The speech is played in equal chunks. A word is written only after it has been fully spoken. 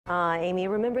Amy,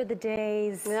 remember the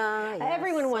days? Yes,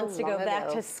 Everyone wants to go back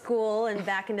ago. to school and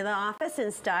back into the office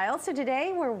in style. So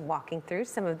today we're walking through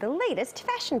some of the latest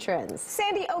fashion trends.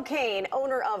 Sandy O'Kane,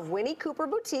 owner of Winnie Cooper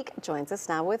Boutique, joins us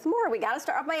now with more. We got to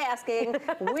start off by asking,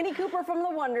 Winnie Cooper from the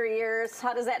Wonder Years,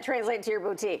 how does that translate to your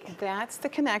boutique? That's the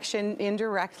connection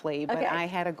indirectly, but Okay. I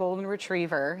had a golden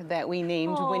retriever that we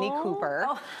named Winnie Cooper.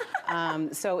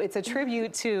 So it's a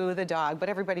tribute to the dog, but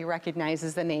everybody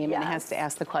recognizes the name and has to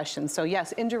ask the question. So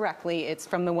yes, indirectly, it's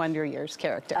from the Wonder Years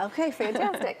character. Okay,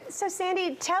 fantastic. So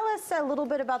Sandy, tell us a little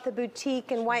bit about the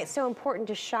boutique and why it's so important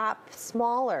to shop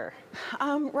smaller.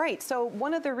 Right, so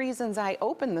one of the reasons I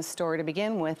opened the store to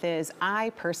begin with is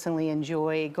I personally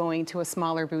enjoy going to a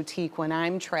smaller boutique when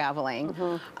I'm traveling.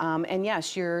 And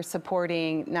yes, you're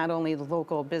supporting not only the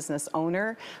local business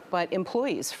owner, but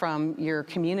employees from your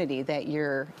community that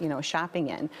you're, shopping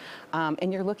in.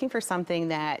 And you're looking for something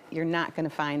that you're not going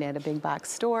to find at a big box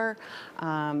store,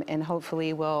 and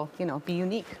hopefully will, be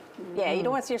unique. Yeah, you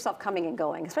don't want to see yourself coming and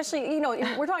going, especially,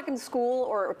 if we're talking school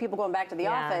or people going back to the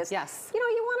office. Yes. You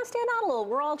want to stand out a little.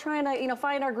 We're all trying to,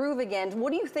 find our groove again.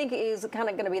 What do you think is kind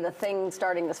of going to be the thing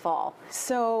starting this fall?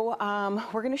 So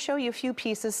we're going to show you a few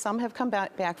pieces. Some have come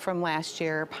back from last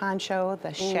year. Poncho,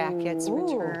 the shack gets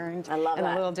returned. I love in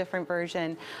that. a little different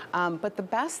version. But the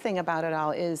best thing about it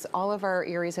all is all of our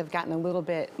areas have gotten a little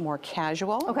bit more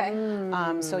casual. Okay.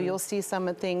 So you'll see some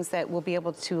of the things that will be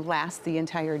able to last the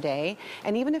entire day.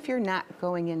 And even if you're not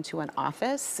going into an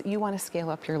office, you want to scale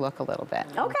up your look a little bit.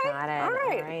 Okay. Got it. All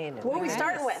right. What are we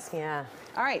starting with? Yeah.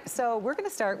 All right, so we're going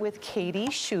to start with Katie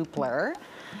Schupler.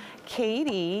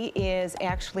 Katie is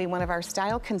actually one of our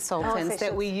style consultants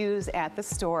that we use at the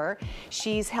store.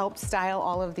 She's helped style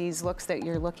all of these looks that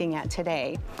you're looking at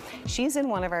today. She's in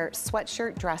one of our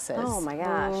sweatshirt dresses. Oh my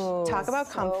gosh. Talk about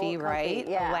comfy, right?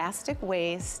 Yeah. Elastic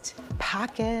waist,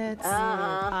 pockets.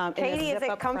 And Katie, is zip it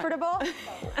up front. comfortable?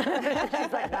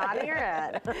 She's like nodding her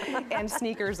head. And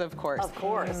sneakers, of course. Of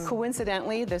course.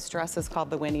 Coincidentally, this dress is called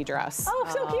the Winnie dress. Oh,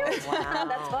 so cute. Wow.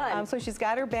 That's fun. So she's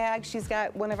got her bag, she's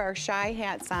got one of our shy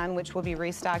hats on, which will be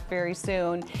restocked very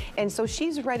soon. And so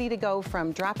she's ready to go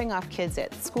from dropping off kids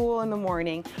at school in the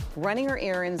morning, running her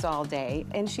errands all day,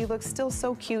 and she looks still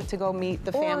so cute to go meet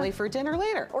the family for dinner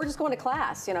later. Or just going to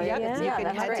class, You can that's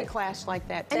head great. to class like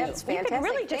that too. That's You fantastic. could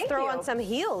really just Thank throw you. on some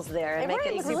heels there and make Right,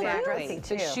 it it's super really dressy nice.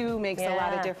 too. The shoe makes a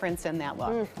lot of difference in that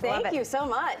look. Thank you so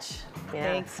much. Yeah.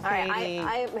 Thanks, All right, Katie.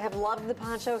 I have loved the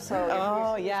poncho,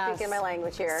 so you're speaking my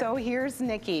language here. So here's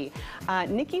Nikki.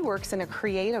 Nikki works in a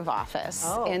creative office,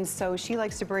 and so she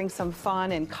likes to bring some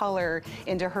fun and color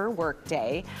into her work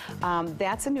day.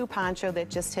 That's a new poncho that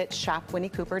just hit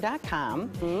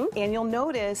shopwinniecooper.com, and you'll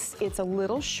notice it's a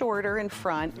little shorter in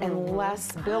front and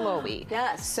less billowy.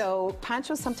 Yes. So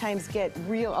ponchos sometimes get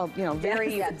real,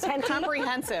 very Tenty.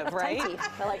 comprehensive, right? Tenty,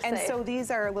 I like to And say. so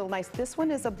these are a little nice. This one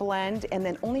is a blend and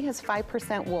then only has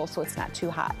 5% wool, so it's not too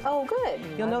hot. Oh, good.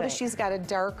 You'll notice she's got a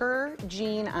darker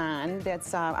jean on.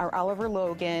 That's our Oliver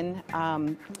Logan.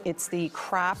 It's the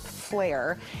crop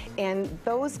flare, and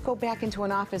those go back into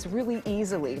an office really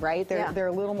easily, right? They're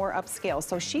a little more upscale.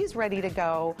 So she's ready to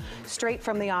go straight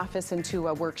from the office into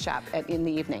a workshop in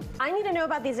the evening. I need to know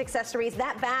about these accessories.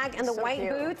 That bag and the So white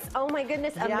cute. boots. Oh my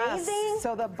goodness, amazing. Yes.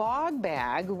 So the bog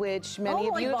bag, which many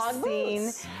of like you bog have seen,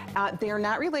 boots. they're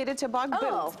not related to bog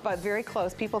Oh. boots, but very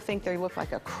close. People think they look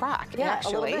like a croc, Yeah,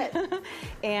 actually. a little bit.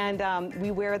 And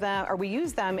we wear them, or we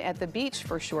use them at the beach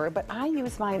for sure, but I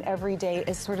use mine every day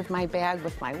as sort of my bag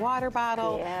with my water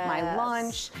bottle, my Yes.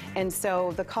 lunch, and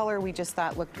so the color we just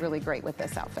thought looked really great with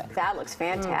this outfit. That looks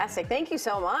fantastic. Thank you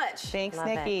so much. Thanks, Love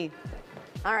it. Nikki.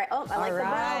 All right. Oh, I like the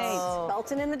right. belts.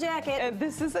 Belting in the jacket.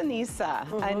 This is Anissa.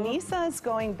 Anissa is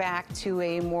going back to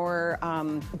a more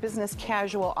business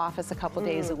casual office a couple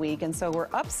days a week, and so we're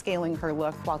upscaling her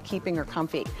look while keeping her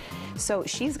comfy. So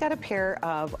she's got a pair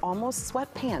of almost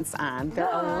sweatpants on. They're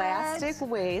elastic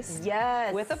waist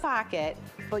with a pocket,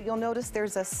 but you'll notice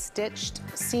there's a stitched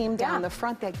seam down the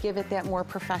front that give it that more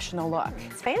professional look.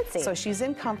 It's fancy. So she's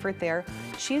in comfort there.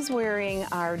 She's wearing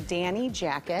our Danny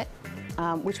jacket,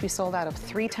 which we sold out of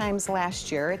 3 times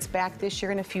last year. It's back this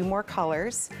year in a few more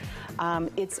colors.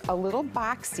 It's a little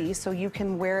boxy, so you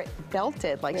can wear it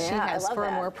belted like she has for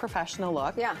a more professional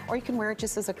look. Yeah. Or you can wear it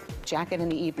just as a jacket in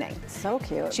the evening. So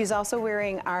cute. She's also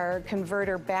wearing our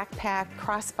converter backpack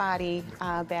crossbody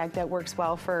bag that works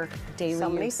well for daily use. So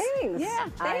many things. Yeah.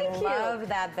 Thank you. I love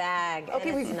that bag. Okay,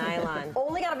 and we've it's nylon.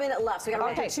 only got a minute left, so we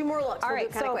got to do 2 more looks. All We'll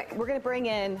right, do it kind so of quick. we're going to bring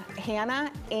in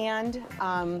Hannah and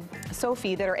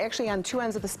Sophie that are actually on 2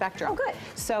 ends of the spectrum. Oh, good.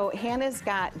 So Hannah's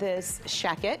got this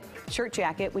shirt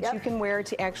jacket, which you can wear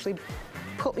to actually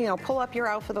pull up your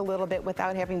outfit a little bit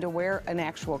without having to wear an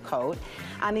actual coat.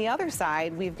 On the other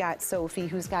side, we've got Sophie,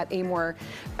 who's got a more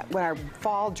our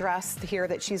fall dress here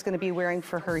that she's going to be wearing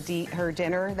for her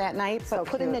dinner that night. But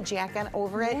putting the jacket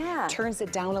over it turns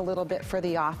it down a little bit for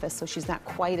the office, so she's not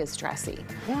quite as dressy.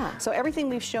 Yeah. So everything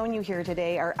we've shown you here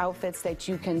today are outfits that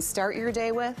you can start your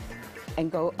day with and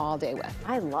go all day with.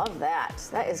 I love that.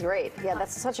 That is great. Yeah,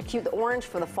 that's such a cute, the orange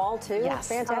for the fall too. Yes.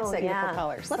 Fantastic. Oh, yeah. Beautiful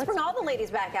colors. Let's bring all the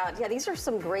ladies back out. Yeah, these are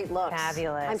some great looks.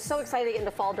 Fabulous. I'm so excited to get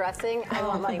into fall dressing. I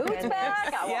want my boots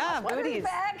back. I want my sweaters booties.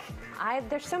 back.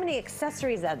 There's so many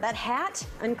accessories. That hat,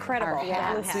 incredible. Our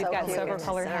hats, Blue we've hat. got cute. several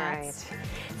colored All hats. right.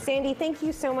 Sandy, thank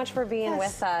you so much for being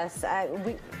with us.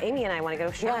 Amy and I want to go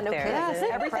shop no there. kidding. Yes,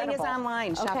 It's everything is incredible.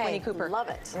 online. Shop Okay, Winnie Cooper. love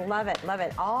it. Love it, love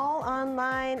it. All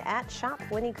online at Shop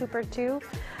Winnie Cooper 2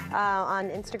 on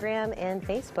Instagram and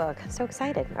Facebook. So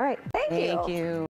excited. All right. Thank you. Thank you.